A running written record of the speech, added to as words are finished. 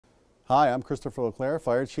Hi, I'm Christopher LeClaire,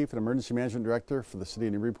 Fire Chief and Emergency Management Director for the City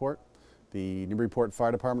of Newburyport. The Newburyport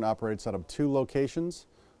Fire Department operates out of two locations,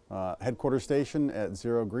 headquarters station at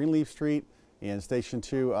 0 Greenleaf Street and Station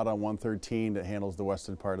 2 out on 113 that handles the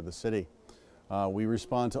western part of the city. We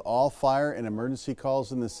respond to all fire and emergency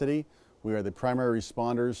calls in the city. We are the primary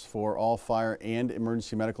responders for all fire and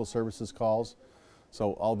emergency medical services calls.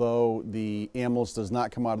 So although the ambulance does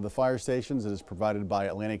not come out of the fire stations, it is provided by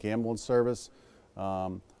Atlantic Ambulance Service.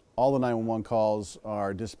 All the 911 calls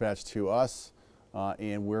are dispatched to us,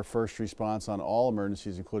 and we're first response on all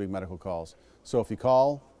emergencies, including medical calls. So if you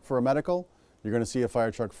call for a medical, you're going to see a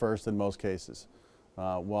fire truck first in most cases,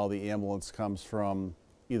 while the ambulance comes from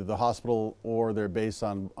either the hospital or they're based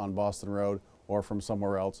on Boston Road or from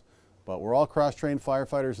somewhere else. But we're all cross-trained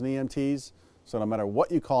firefighters and EMTs, so no matter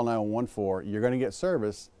what you call 911 for, you're going to get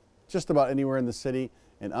service just about anywhere in the city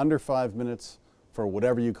in under 5 minutes for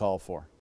whatever you call for.